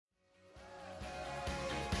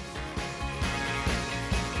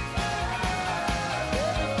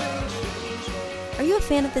you a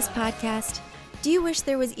fan of this podcast? Do you wish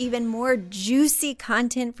there was even more juicy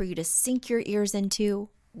content for you to sink your ears into?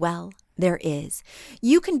 Well, there is.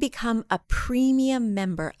 You can become a premium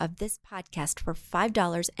member of this podcast for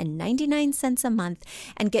 $5.99 a month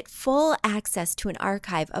and get full access to an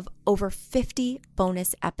archive of over 50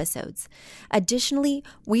 bonus episodes. Additionally,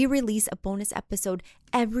 we release a bonus episode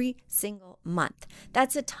every single month.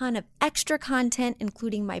 That's a ton of extra content,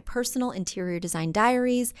 including my personal interior design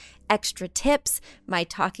diaries, extra tips, my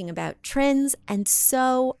talking about trends, and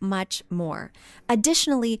so much more.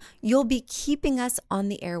 Additionally, you'll be keeping us on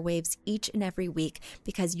the airwaves each and every week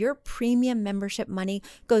because your premium membership money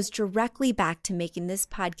goes directly back to making this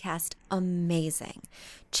podcast amazing.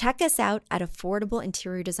 Check us out at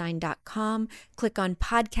affordableinteriordesign.com. Click on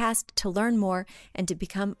podcast to learn more and to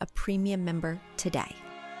become a premium member today.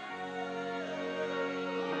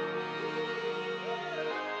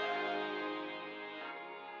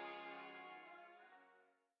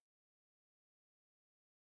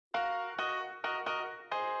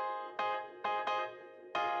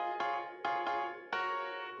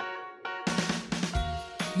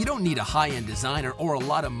 You don't need a high-end designer or a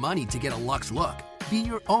lot of money to get a luxe look. Be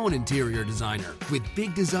your own interior designer with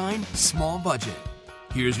big design, small budget.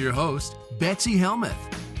 Here's your host, Betsy Helmuth.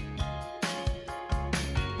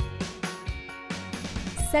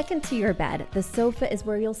 Second to your bed, the sofa is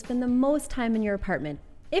where you'll spend the most time in your apartment,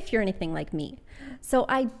 if you're anything like me. So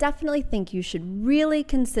I definitely think you should really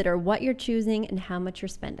consider what you're choosing and how much you're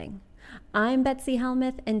spending. I'm Betsy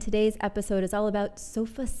Helmuth, and today's episode is all about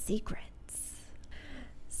sofa secrets.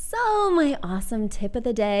 So my awesome tip of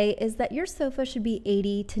the day is that your sofa should be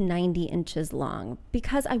 80 to 90 inches long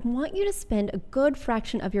because I want you to spend a good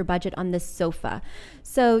fraction of your budget on this sofa.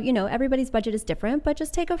 So, everybody's budget is different, but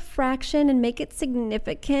just take a fraction and make it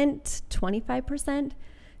significant, 25%.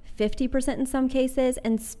 50% in some cases,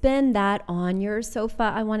 and spend that on your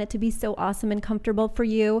sofa. I want it to be so awesome and comfortable for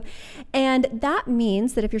you. And that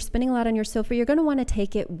means that if you're spending a lot on your sofa, you're going to want to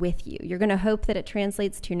take it with you. You're going to hope that it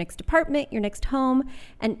translates to your next apartment, your next home.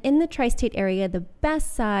 And in the tri-state area, the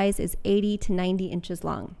best size is 80 to 90 inches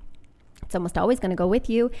long. It's almost always going to go with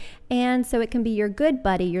you. And so it can be your good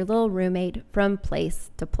buddy, your little roommate from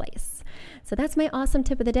place to place. So that's my awesome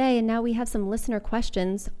tip of the day. And now we have some listener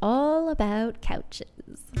questions all about couches.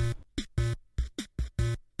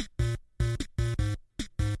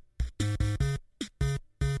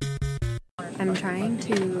 I'm trying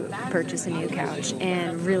to purchase a new couch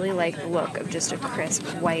and really like the look of just a crisp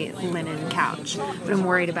white linen couch, but I'm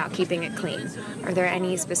worried about keeping it clean. Are there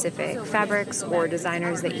any specific fabrics or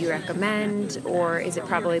designers that you recommend, or is it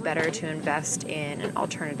probably better to invest in an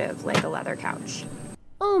alternative like a leather couch?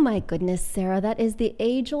 Oh my goodness, Sarah, that is the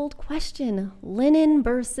age-old question. Linen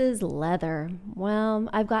versus leather. Well,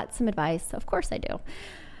 I've got some advice. Of course I do.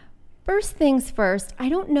 First things first, I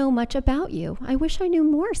don't know much about you. I wish I knew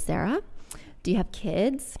more, Sarah. Do you have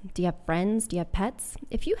kids? Do you have friends? Do you have pets?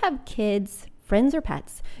 If you have kids, friends, or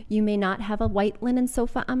pets, you may not have a white linen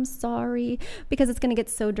sofa. I'm sorry, because it's going to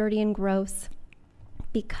get so dirty and gross.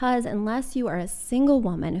 Because unless you are a single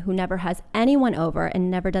woman who never has anyone over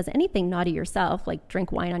and never does anything naughty yourself, like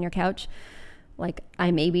drink wine on your couch, like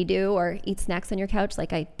I maybe do, or eat snacks on your couch,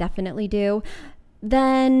 like I definitely do,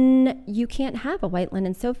 then you can't have a white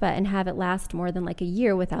linen sofa and have it last more than like a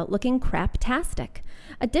year without looking craptastic.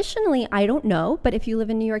 Additionally, I don't know, but if you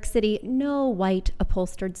live in New York City, no white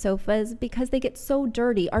upholstered sofas because they get so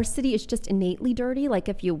dirty. Our city is just innately dirty. Like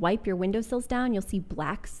if you wipe your windowsills down, you'll see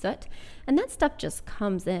black soot, and that stuff just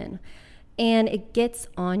comes in and it gets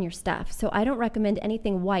on your stuff. So I don't recommend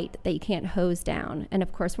anything white that you can't hose down. And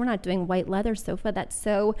of course, we're not doing white leather sofa. That's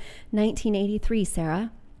so 1983,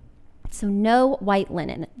 Sarah. So no white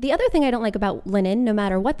linen. The other thing I don't like about linen, no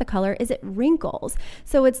matter what the color, is it wrinkles.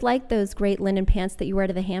 So it's like those great linen pants that you wear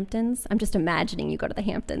to the Hamptons. I'm just imagining you go to the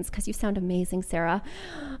Hamptons because you sound amazing, Sarah.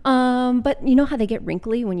 But you know how they get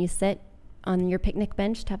wrinkly when you sit on your picnic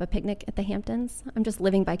bench to have a picnic at the Hamptons? I'm just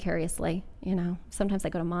living vicariously, Sometimes I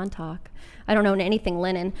go to Montauk. I don't own anything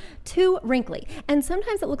linen. Too wrinkly. And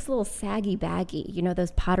sometimes it looks a little saggy baggy. Those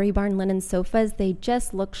Pottery Barn linen sofas, they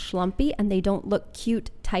just look schlumpy and they don't look cute,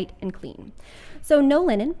 tight, and clean. So no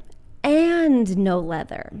linen and no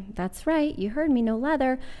leather. That's right, you heard me, no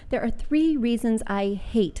leather. There are 3 reasons I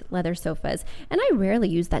hate leather sofas. And I rarely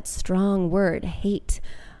use that strong word, hate.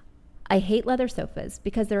 I hate leather sofas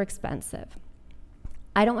because they're expensive.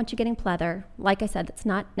 I don't want you getting pleather. Like I said, that's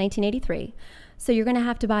not 1983. So you're going to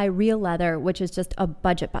have to buy real leather, which is just a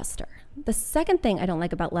budget buster. The second thing I don't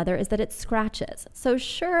like about leather is that it scratches. So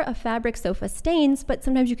sure, a fabric sofa stains, but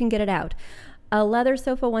sometimes you can get it out. A leather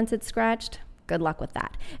sofa, once it's scratched, good luck with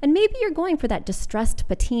that. And maybe you're going for that distressed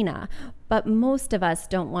patina, but most of us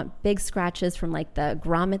don't want big scratches from like the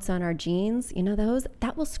grommets on our jeans. You know those?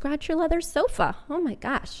 That will scratch your leather sofa. Oh my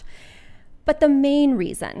gosh. But the main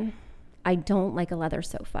reason I don't like a leather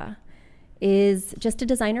sofa is just a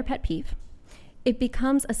designer pet peeve. It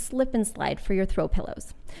becomes a slip and slide for your throw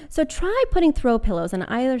pillows. So try putting throw pillows on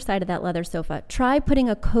either side of that leather sofa. Try putting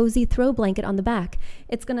a cozy throw blanket on the back.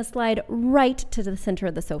 It's going to slide right to the center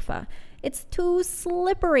of the sofa. It's too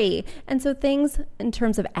slippery. And so things in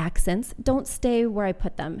terms of accents don't stay where I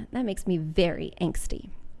put them. That makes me very angsty.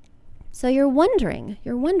 So you're wondering,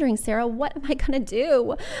 Sarah, what am I going to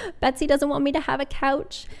do? Betsy doesn't want me to have a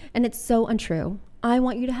couch. And it's so untrue. I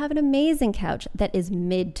want you to have an amazing couch that is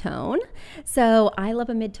mid-tone. So I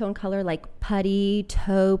love a mid-tone color like putty,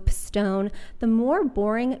 taupe, stone. The more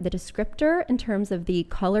boring the descriptor in terms of the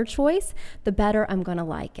color choice, the better I'm going to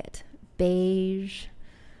like it. Beige.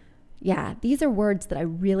 Yeah, these are words that I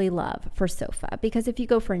really love for sofa, because if you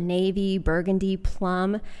go for navy, burgundy,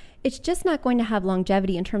 plum, it's just not going to have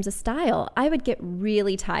longevity in terms of style. I would get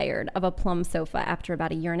really tired of a plum sofa after about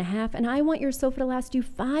 1.5 years, and I want your sofa to last you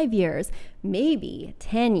 5 years, maybe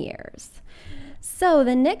 10 years. So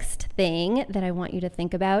the next thing that I want you to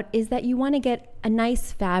think about is that you want to get a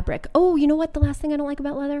nice fabric. Oh, you know what? The last thing I don't like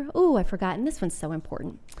about leather? Oh, I forgot, and this one's so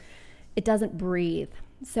important. It doesn't breathe.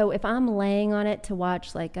 So if I'm laying on it to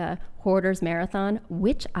watch like a Hoarders Marathon,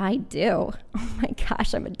 which I do, oh my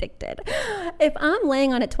gosh, I'm addicted. If I'm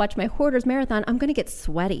laying on it to watch my Hoarders Marathon, I'm going to get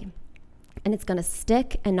sweaty and it's going to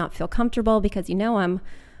stick and not feel comfortable because I'm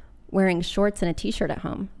wearing shorts and a t-shirt at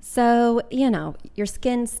home. So, your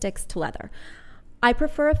skin sticks to leather. I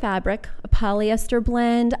prefer a fabric, a polyester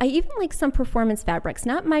blend. I even like some performance fabrics,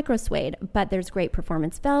 not micro suede, but there's great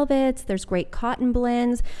performance velvets, there's great cotton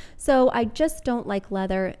blends. So I just don't like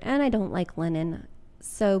leather and I don't like linen.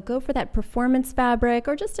 So go for that performance fabric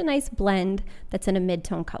or just a nice blend that's in a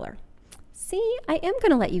mid-tone color. See, I am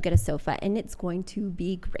going to let you get a sofa and it's going to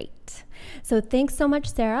be great. So thanks so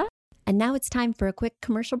much, Sarah. And now it's time for a quick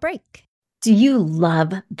commercial break. Do you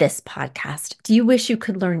love this podcast? Do you wish you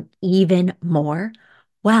could learn even more?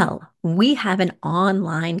 Well, we have an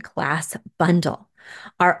online class bundle.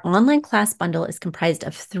 Our online class bundle is comprised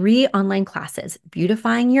of 3 online classes: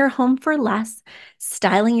 Beautifying Your Home for Less,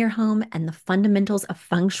 Styling Your Home, and the Fundamentals of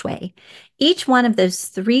Feng Shui. Each one of those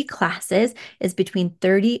 3 classes is between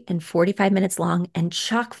 30 and 45 minutes long and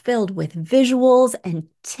chock-filled with visuals and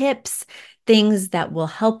tips, things that will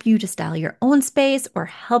help you to style your own space or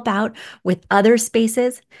help out with other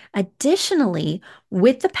spaces. Additionally,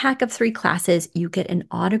 with the pack of 3 classes, you get an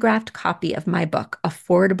autographed copy of my book,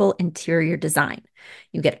 Affordable Interior Design.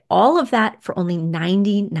 You get all of that for only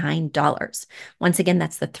 $99. Once again,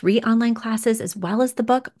 that's the 3 online classes as well as the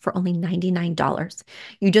book for only $99.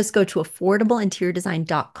 You just go to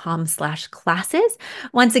affordableinteriordesign.com/classes.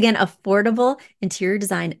 Once again,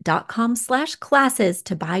 affordableinteriordesign.com/classes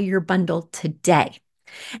to buy your bundle today.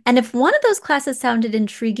 And if one of those classes sounded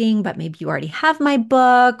intriguing, but maybe you already have my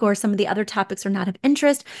book or some of the other topics are not of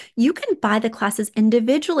interest, you can buy the classes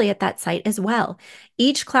individually at that site as well.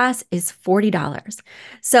 Each class is $40.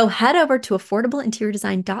 So head over to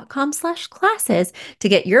affordableinteriordesign.com/classes to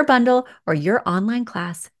get your bundle or your online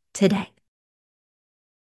class today.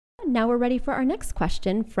 Now we're ready for our next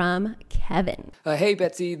question from Kevin. Hey,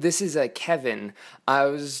 Betsy, this is Kevin. I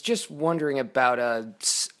was just wondering about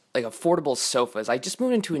affordable sofas. I just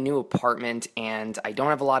moved into a new apartment and I don't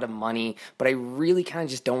have a lot of money, but I really kind of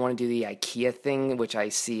just don't want to do the IKEA thing, which I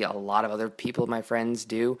see a lot of other people, my friends,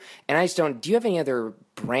 do. And I just don't. Do you have any other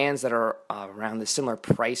brands that are around the similar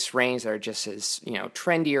price range that are just as,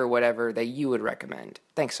 trendy or whatever that you would recommend?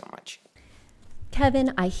 Thanks so much.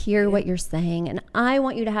 Kevin, I hear what you're saying, and I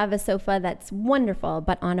want you to have a sofa that's wonderful,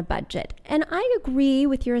 but on a budget. And I agree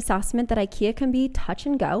with your assessment that IKEA can be touch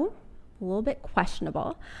and go, a little bit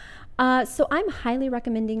questionable. So I'm highly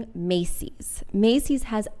recommending Macy's. Macy's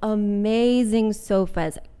has amazing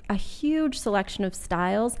sofas, a huge selection of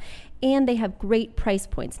styles, and they have great price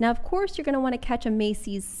points. Now, of course, you're going to want to catch a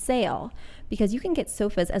Macy's sale because you can get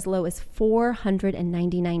sofas as low as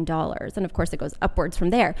 $499. And of course, it goes upwards from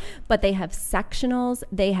there. But they have sectionals,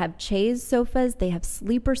 they have chaise sofas, they have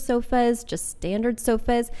sleeper sofas, just standard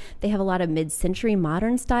sofas. They have a lot of mid-century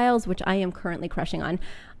modern styles, which I am currently crushing on.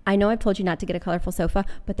 I know I've told you not to get a colorful sofa,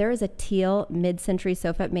 but there is a teal mid-century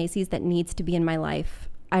sofa at Macy's that needs to be in my life.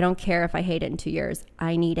 I don't care if I hate it in 2 years.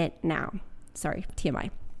 I need it now. Sorry, TMI.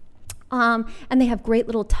 And they have great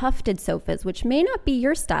little tufted sofas, which may not be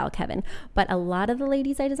your style, Kevin, but a lot of the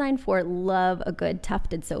ladies I design for love a good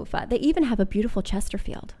tufted sofa. They even have a beautiful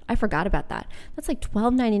Chesterfield. I forgot about that. That's like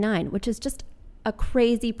 $12.99, which is just a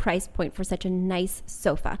crazy price point for such a nice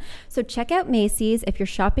sofa. So check out Macy's. If you're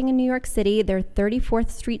shopping in New York City, their 34th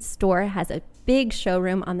Street store has a big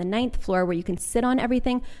showroom on the 9th floor where you can sit on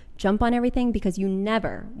everything, jump on everything, because you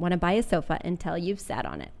never want to buy a sofa until you've sat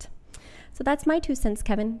on it. So that's my 2 cents,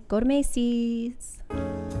 Kevin. Go to Macy's.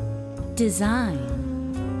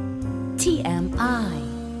 Design TMI.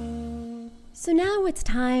 So now it's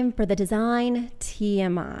time for the design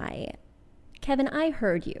TMI. Kevin, I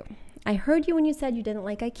heard you. I heard you when you said you didn't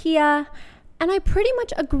like IKEA, and I pretty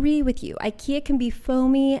much agree with you. IKEA can be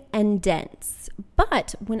foamy and dense.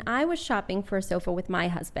 But when I was shopping for a sofa with my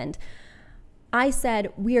husband, I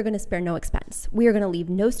said, we are going to spare no expense. We are going to leave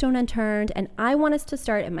no stone unturned, and I want us to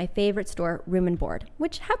start at my favorite store, Room and Board,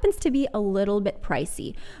 which happens to be a little bit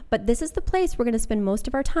pricey. But this is the place we're going to spend most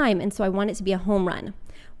of our time, and so I want it to be a home run.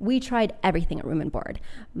 We tried everything at Room and Board.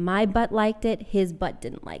 My butt liked it. His butt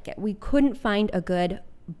didn't like it. We couldn't find a good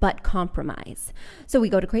but compromise. So we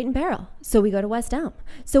go to Crate and Barrel. So we go to West Elm.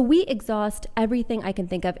 So we exhaust everything I can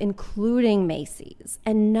think of, including Macy's.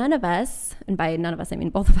 And none of us, and by none of us, I mean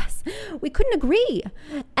both of us, we couldn't agree.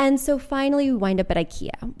 And so finally we wind up at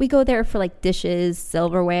IKEA. We go there for like dishes,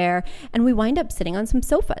 silverware, and we wind up sitting on some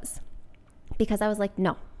sofas. Because I was like,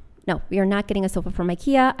 no, we are not getting a sofa from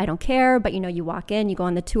IKEA. I don't care. But you walk in, you go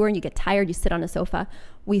on the tour and you get tired, you sit on a sofa.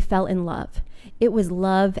 We fell in love. It was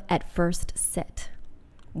love at first sit.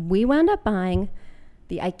 We wound up buying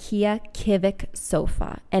the IKEA Kivik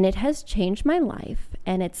sofa, and it has changed my life,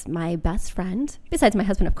 and it's my best friend, besides my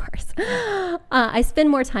husband, of course. I spend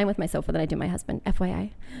more time with my sofa than I do my husband,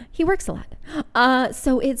 FYI. He works a lot.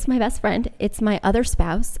 So it's my best friend. It's my other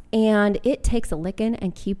spouse, and it takes a licking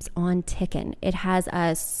and keeps on ticking. It has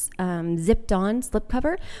a zipped on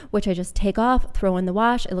slipcover, which I just take off, throw in the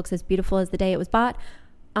wash. It looks as beautiful as the day it was bought.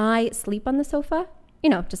 I sleep on the sofa.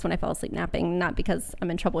 Just when I fall asleep napping, not because I'm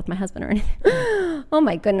in trouble with my husband or anything. Oh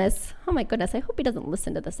my goodness. I hope he doesn't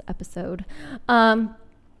listen to this episode.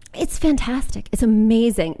 It's fantastic. It's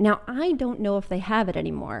amazing. Now, I don't know if they have it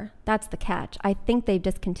anymore. That's the catch. I think they've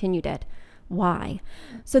discontinued it. Why?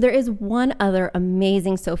 So there is one other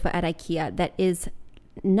amazing sofa at IKEA that is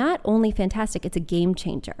not only fantastic, it's a game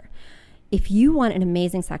changer. If you want an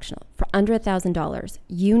amazing sectional for under $1,000,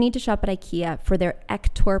 you need to shop at IKEA for their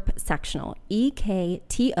Ektorp sectional, EKTORP.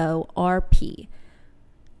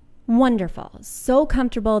 Wonderful, so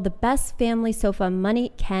comfortable, the best family sofa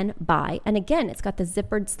money can buy. And again, it's got the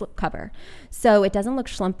zippered slipcover, so it doesn't look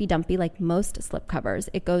schlumpy dumpy like most slipcovers.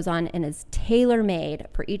 It goes on and is tailor-made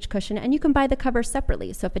for each cushion, and you can buy the cover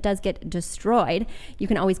separately. So if it does get destroyed, you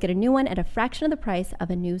can always get a new one at a fraction of the price of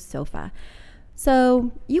a new sofa.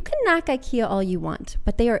 So you can knock IKEA all you want,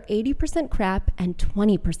 but they are 80% crap and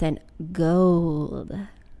 20% gold.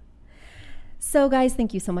 So guys,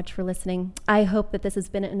 thank you so much for listening. I hope that this has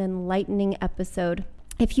been an enlightening episode.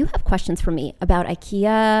 If you have questions for me about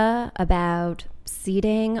IKEA, about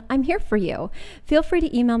seating, I'm here for you. Feel free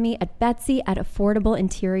to email me at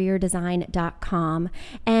betsy@affordableinteriordesign.com.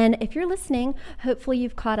 And if you're listening, hopefully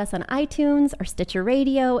you've caught us on iTunes or Stitcher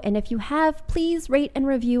Radio. And if you have, please rate and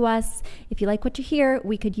review us. If you like what you hear,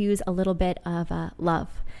 we could use a little bit of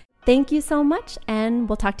love. Thank you so much, and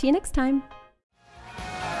we'll talk to you next time.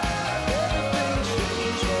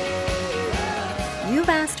 You've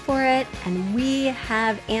asked for it, and we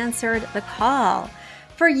have answered the call.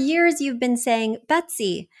 For years, you've been saying,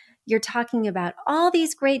 Betsy, you're talking about all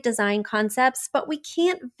these great design concepts, but we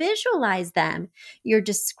can't visualize them. You're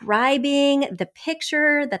describing the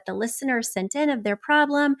picture that the listener sent in of their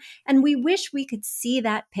problem, and we wish we could see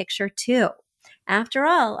that picture too. After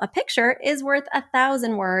all, a picture is worth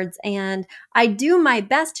 1,000 words, and I do my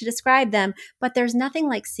best to describe them, but there's nothing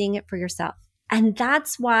like seeing it for yourself. And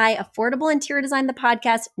that's why Affordable Interior Design, the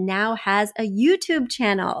podcast, now has a YouTube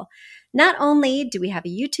channel. Not only do we have a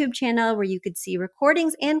YouTube channel where you could see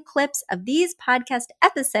recordings and clips of these podcast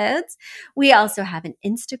episodes, we also have an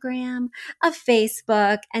Instagram, a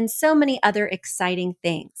Facebook, and so many other exciting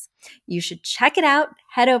things. You should check it out.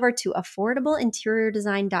 Head over to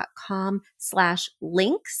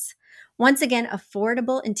affordableinteriordesign.com/links. Once again,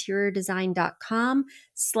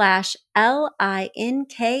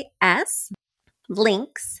 affordableinteriordesign.com/LINKS.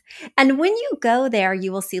 links. And when you go there,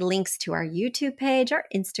 you will see links to our YouTube page, our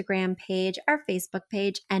Instagram page, our Facebook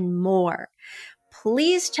page, and more.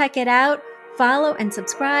 Please check it out, follow and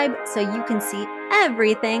subscribe so you can see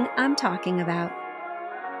everything I'm talking about.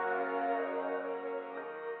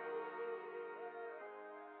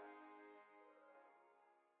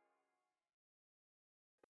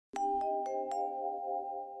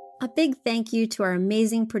 A big thank you to our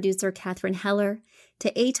amazing producer, Catherine Heller,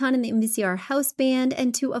 to Aton and the MVCR House Band,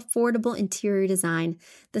 and to Affordable Interior Design,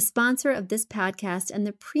 the sponsor of this podcast and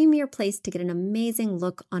the premier place to get an amazing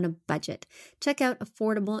look on a budget. Check out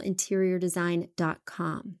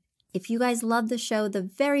affordableinteriordesign.com. If you guys love the show, the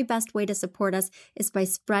very best way to support us is by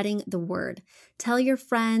spreading the word. Tell your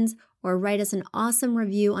friends or write us an awesome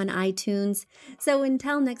review on iTunes. So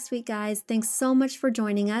until next week, guys, thanks so much for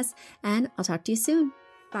joining us, and I'll talk to you soon.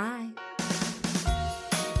 Bye.